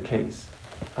that's the case.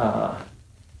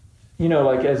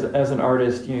 Like as an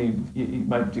artist, you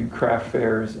might do craft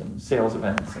fairs and sales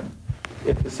events, and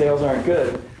if the sales aren't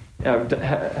good, I've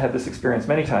had this experience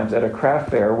many times at a craft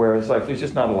fair where it's like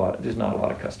there's not a lot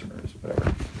of customers,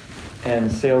 whatever,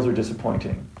 and sales are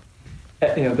disappointing.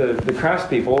 The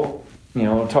craftspeople,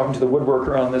 talking to the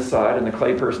woodworker on this side and the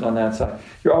clay person on that side,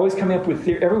 you're always coming up with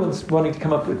everyone's wanting to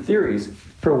come up with theories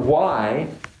for why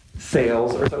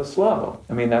sales are so slow.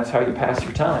 I mean, that's how you pass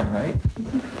your time, right?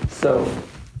 So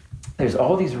there's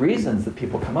all these reasons that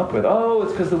people come up with. Oh,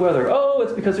 it's because of the weather. Oh,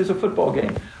 it's because there's a football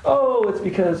game. Oh, it's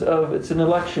because it's an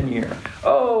election year.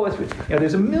 Oh,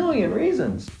 there's a million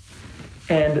reasons.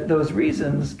 And those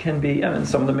reasons can be,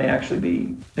 some of them may actually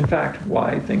be, in fact,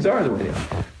 why things are the way they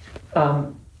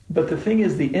are. But the thing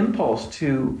is, the impulse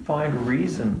to find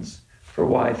reasons for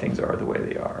why things are the way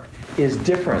they are is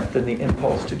different than the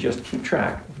impulse to just keep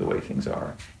track of the way things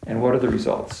are. And what are the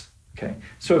results? Okay.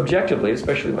 So objectively,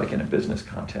 especially like in a business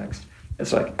context,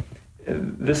 it's like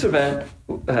this event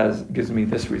gives me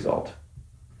this result.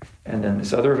 And then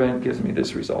this other event gives me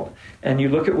this result. And you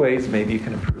look at ways maybe you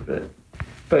can improve it.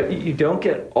 But you don't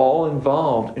get all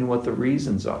involved in what the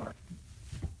reasons are.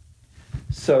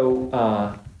 So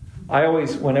I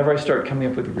always, whenever I start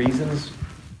coming up with reasons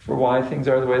for why things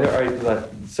are the way they are, that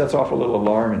sets off a little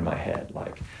alarm in my head.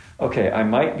 Like, okay, I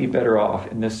might be better off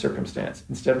in this circumstance.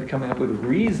 Instead of coming up with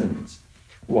reasons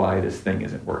why this thing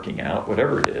isn't working out,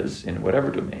 whatever it is, in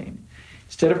whatever domain,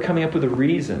 instead of coming up with the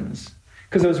reasons,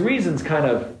 because those reasons kind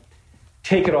of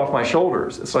take it off my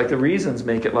shoulders. It's like the reasons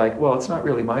make it like, well, it's not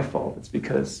really my fault. It's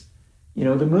because,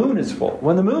 the moon is full.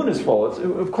 When the moon is full,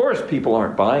 of course people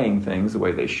aren't buying things the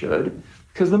way they should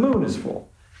because the moon is full.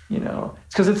 It's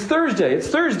because it's Thursday. It's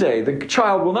Thursday. The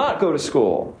child will not go to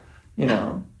school,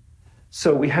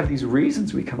 So we have these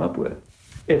reasons we come up with.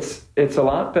 It's a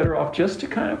lot better off just to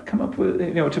kind of come up with,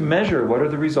 to measure what are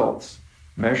the results.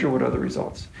 Measure what are the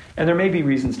results. And there may be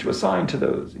reasons to assign to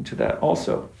that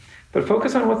also. But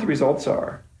focus on what the results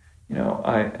are.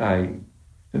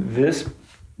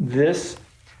 This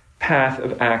path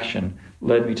of action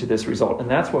led me to this result. And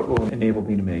that's what will enable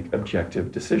me to make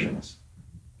objective decisions.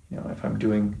 If I'm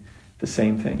doing the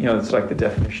same thing, it's like the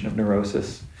definition of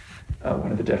neurosis.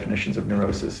 One of the definitions of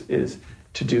neurosis is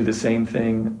to do the same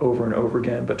thing over and over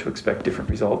again, but to expect different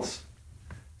results.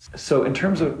 So in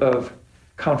terms of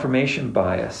confirmation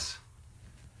bias,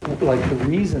 like the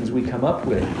reasons we come up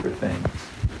with for things,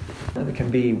 there can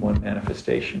be one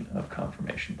manifestation of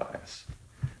confirmation bias.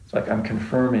 It's like I'm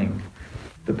confirming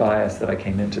the bias that I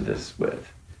came into this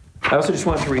with. I also just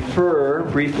wanted to refer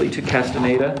briefly to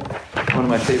Castaneda, one of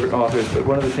my favorite authors, but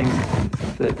one of the things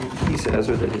that he says,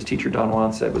 or that his teacher Don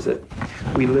Juan said, was that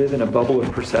we live in a bubble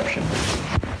of perception.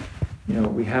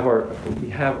 We have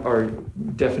our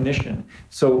definition.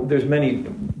 So there's many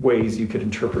ways you could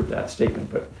interpret that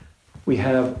statement, but we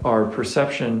have our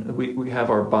perception, we have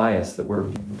our bias that we're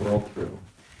viewing the world through.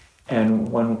 And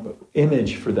one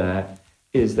image for that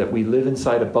is that we live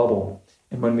inside a bubble.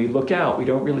 And when we look out, we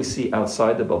don't really see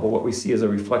outside the bubble. What we see is a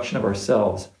reflection of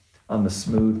ourselves on the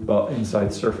smooth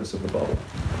inside surface of the bubble.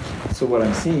 So what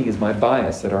I'm seeing is my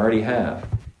bias that I already have.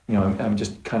 I'm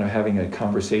just kind of having a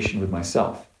conversation with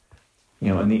myself.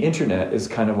 And the internet is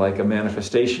kind of like a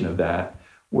manifestation of that,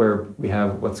 where we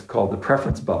have what's called the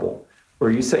preference bubble,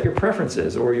 or you set your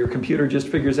preferences, or your computer just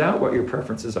figures out what your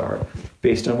preferences are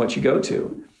based on what you go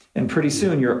to. And pretty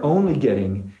soon you're only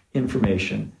getting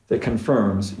information that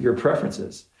confirms your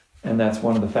preferences. And that's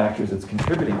one of the factors that's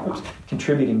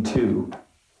contributing to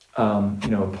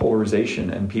polarization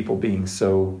and people being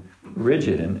so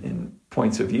rigid in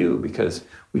points of view, because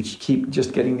we keep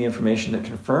just getting the information that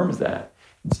confirms that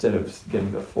instead of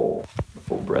getting the full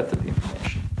breadth of the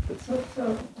information.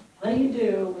 So what do you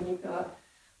do when you've got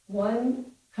one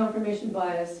confirmation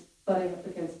bias butting up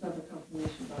against another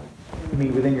confirmation bias? You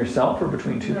mean within yourself or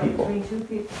between two people? Between two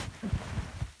people.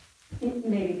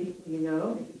 Maybe people you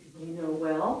know, maybe people you know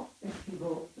well, maybe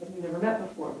people that you never met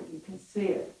before, but you can see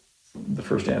it. The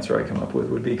first answer I come up with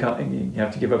would be you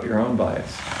have to give up your own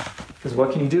bias. Because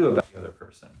what can you do about the other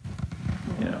person?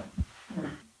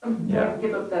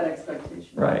 Give up that expectation.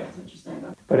 Right. That's what you're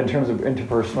saying. But in terms of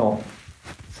interpersonal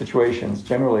situations,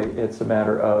 generally it's a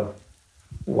matter of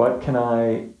what do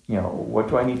I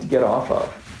need to get off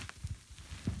of?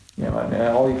 And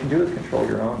all you can do is control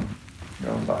your own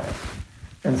bias.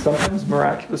 And sometimes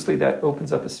miraculously that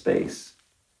opens up a space.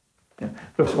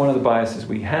 But one of the biases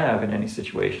we have in any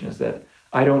situation is that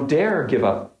I don't dare give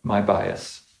up my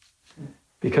bias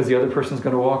because the other person's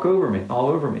going to walk all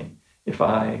over me if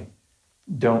I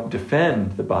don't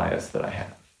defend the bias that I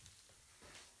have.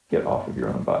 Get off of your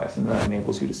own bias, and that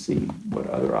enables you to see what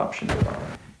other options there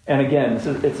are. And again, it's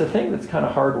a thing that's kind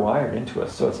of hardwired into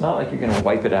us, so it's not like you're going to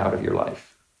wipe it out of your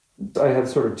life. I have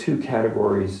sort of two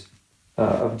categories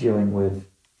of dealing with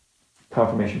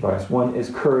confirmation bias. One is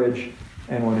courage,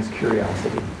 and one is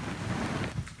curiosity.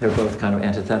 They're both kind of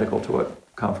antithetical to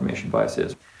what confirmation bias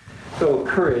is. So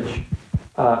courage,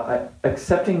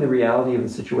 accepting the reality of the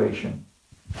situation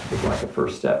is like a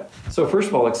first step. So first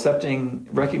of all,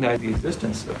 recognize the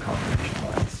existence of confirmation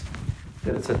bias,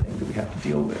 that it's a thing that we have to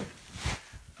deal with.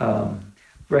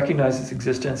 Recognize its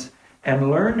existence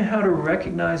and learn how to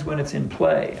recognize when it's in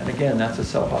play. And again, that's a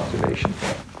self-observation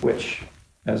thing, which,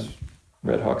 as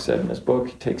Red Hawk said in his book,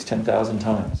 it takes 10,000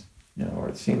 times, or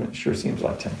it sure seems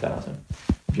like 10,000,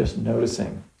 just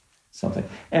noticing something.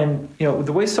 And,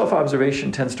 the way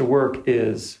self-observation tends to work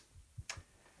is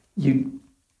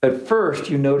at first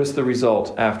you notice the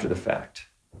result after the fact,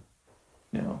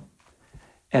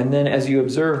 and then as you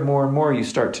observe more and more, you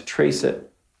start to trace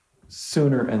it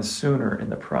sooner and sooner in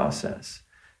the process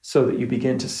so that you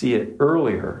begin to see it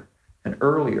earlier and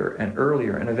earlier and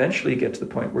earlier, and eventually you get to the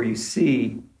point where you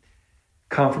see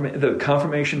the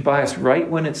confirmation bias right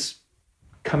when it's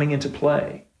coming into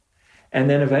play. And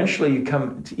then eventually you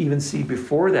come to even see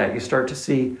before that, you start to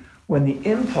see when the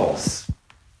impulse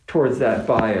towards that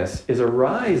bias is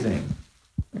arising.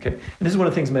 Okay, and this is one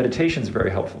of the things meditation is very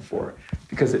helpful for,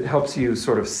 because it helps you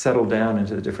sort of settle down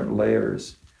into the different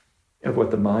layers of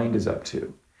what the mind is up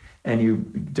to. And you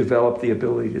develop the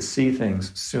ability to see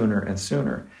things sooner and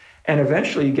sooner. And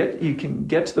eventually you can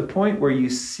get to the point where you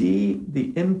see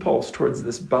the impulse towards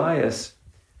this bias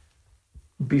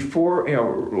before,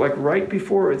 right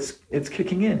before it's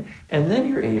kicking in. And then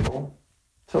you're able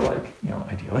to,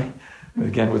 ideally,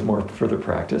 again with more further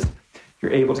practice,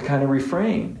 you're able to kind of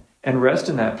refrain and rest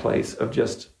in that place of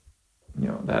just,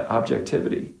 that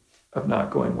objectivity of not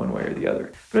going one way or the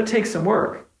other. But it takes some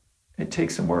work.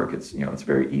 It's, it's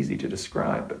very easy to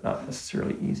describe, but not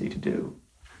necessarily easy to do.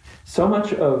 So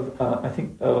much of, I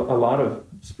think, a lot of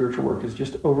spiritual work is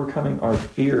just overcoming our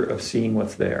fear of seeing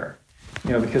what's there.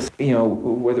 Because,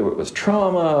 whether it was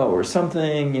trauma or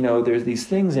something, there's these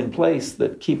things in place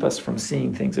that keep us from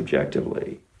seeing things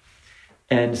objectively.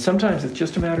 And sometimes it's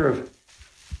just a matter of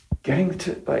getting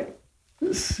to,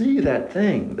 see that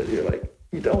thing that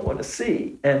you don't want to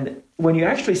see. And when you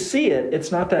actually see it,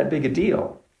 it's not that big a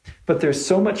deal. But there's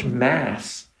so much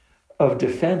mass of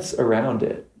defense around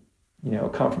it.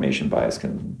 Confirmation bias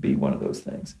can be one of those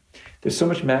things. There's so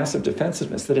much massive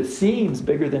defensiveness that it seems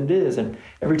bigger than it is. And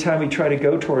every time we try to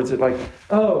go towards it,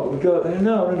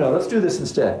 no, let's do this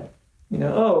instead.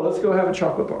 Let's go have a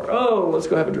chocolate bar. Let's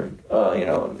go have a drink.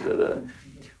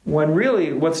 When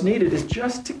really what's needed is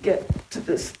just to get to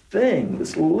this thing,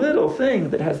 this little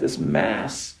thing that has this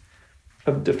mass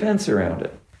of defense around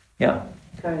it. Yeah.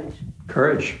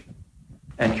 Courage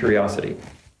and curiosity.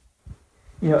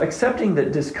 Accepting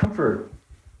that discomfort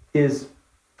is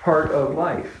part of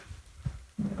life.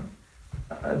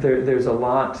 There's a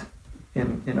lot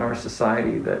in our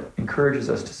society that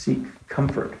encourages us to seek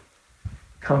comfort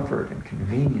and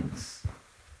convenience.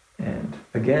 And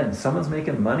again, someone's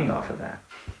making money off of that.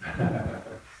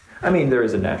 There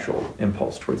is a natural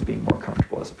impulse towards being more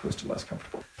comfortable as opposed to less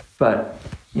comfortable. But,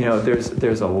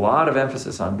 there's a lot of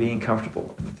emphasis on being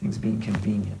comfortable and things being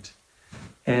convenient.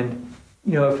 And,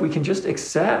 if we can just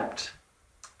accept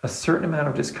a certain amount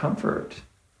of discomfort,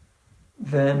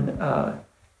 then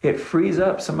it frees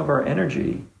up some of our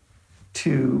energy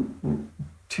to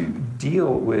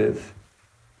deal with,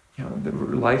 the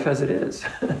life as it is,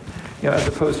 as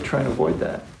opposed to trying to avoid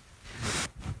that.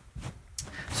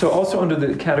 So also under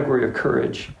the category of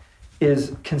courage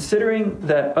is considering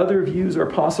that other views are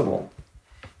possible.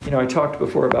 I talked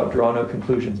before about draw no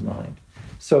conclusions mind.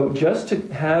 So just to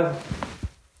have,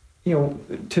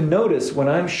 to notice when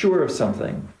I'm sure of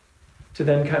something, to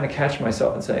then kind of catch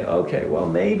myself and say, okay, well,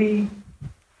 maybe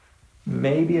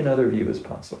another view is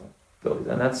possible.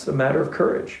 And that's a matter of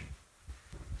courage.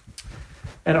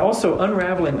 And also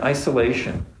unraveling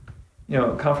isolation.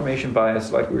 Confirmation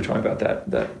bias, like we were talking about,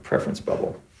 that preference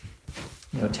bubble,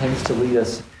 tends to lead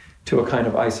us to a kind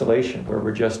of isolation where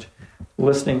we're just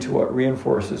listening to what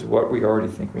reinforces what we already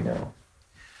think we know.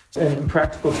 And in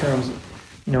practical terms,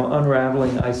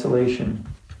 unraveling isolation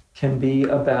can be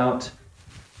about,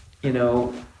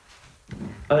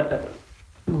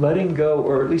 letting go,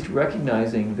 or at least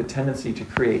recognizing the tendency to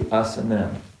create us and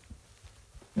them.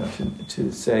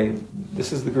 To say,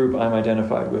 this is the group I'm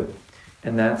identified with,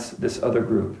 and that's this other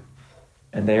group.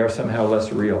 And they are somehow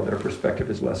less real. Their perspective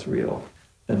is less real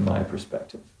than my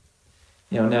perspective.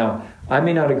 Now, I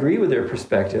may not agree with their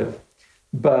perspective,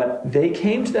 but they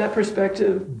came to that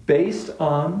perspective based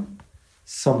on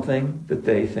something that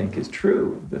they think is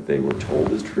true, that they were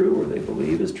told is true, or they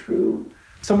believe is true.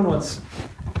 Someone once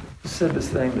said this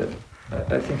thing that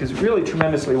I think is really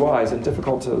tremendously wise and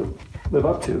difficult to live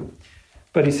up to.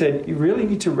 But he said, you really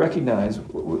need to recognize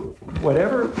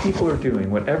whatever people are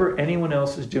doing, whatever anyone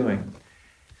else is doing,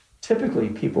 typically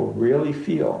people really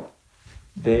feel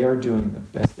they are doing the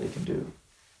best they can do.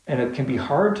 And it can be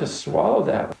hard to swallow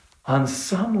that. On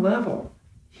some level,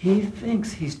 he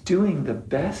thinks he's doing the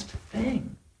best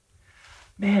thing.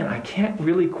 Man, I can't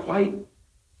really quite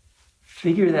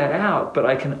figure that out, but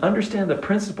I can understand the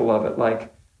principle of it.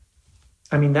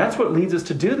 That's what leads us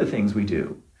to do the things we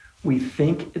do. We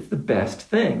think it's the best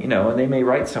thing, and they may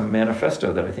write some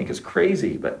manifesto that I think is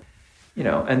crazy, but,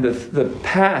 and the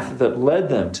path that led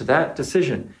them to that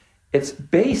decision, it's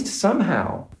based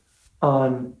somehow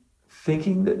on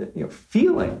thinking that,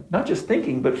 feeling, not just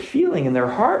thinking, but feeling in their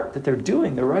heart that they're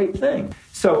doing the right thing.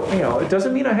 So, it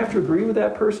doesn't mean I have to agree with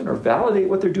that person or validate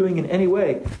what they're doing in any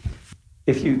way.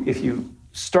 If you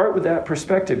start with that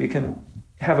perspective, you can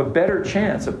have a better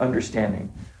chance of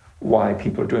understanding why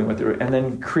people are doing what they're doing, and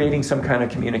then creating some kind of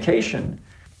communication.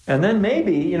 And then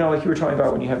maybe, like you were talking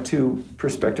about when you have two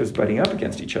perspectives butting up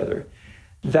against each other,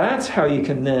 that's how you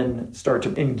can then start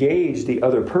to engage the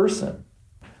other person.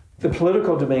 The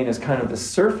political domain is kind of the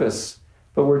surface,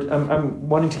 but I'm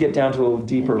wanting to get down to a little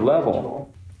deeper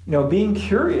level. Being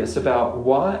curious about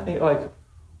why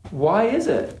is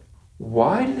it?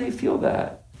 Why do they feel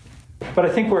that? But I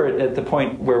think we're at the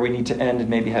point where we need to end and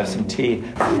maybe have some tea.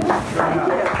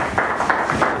 Thank you.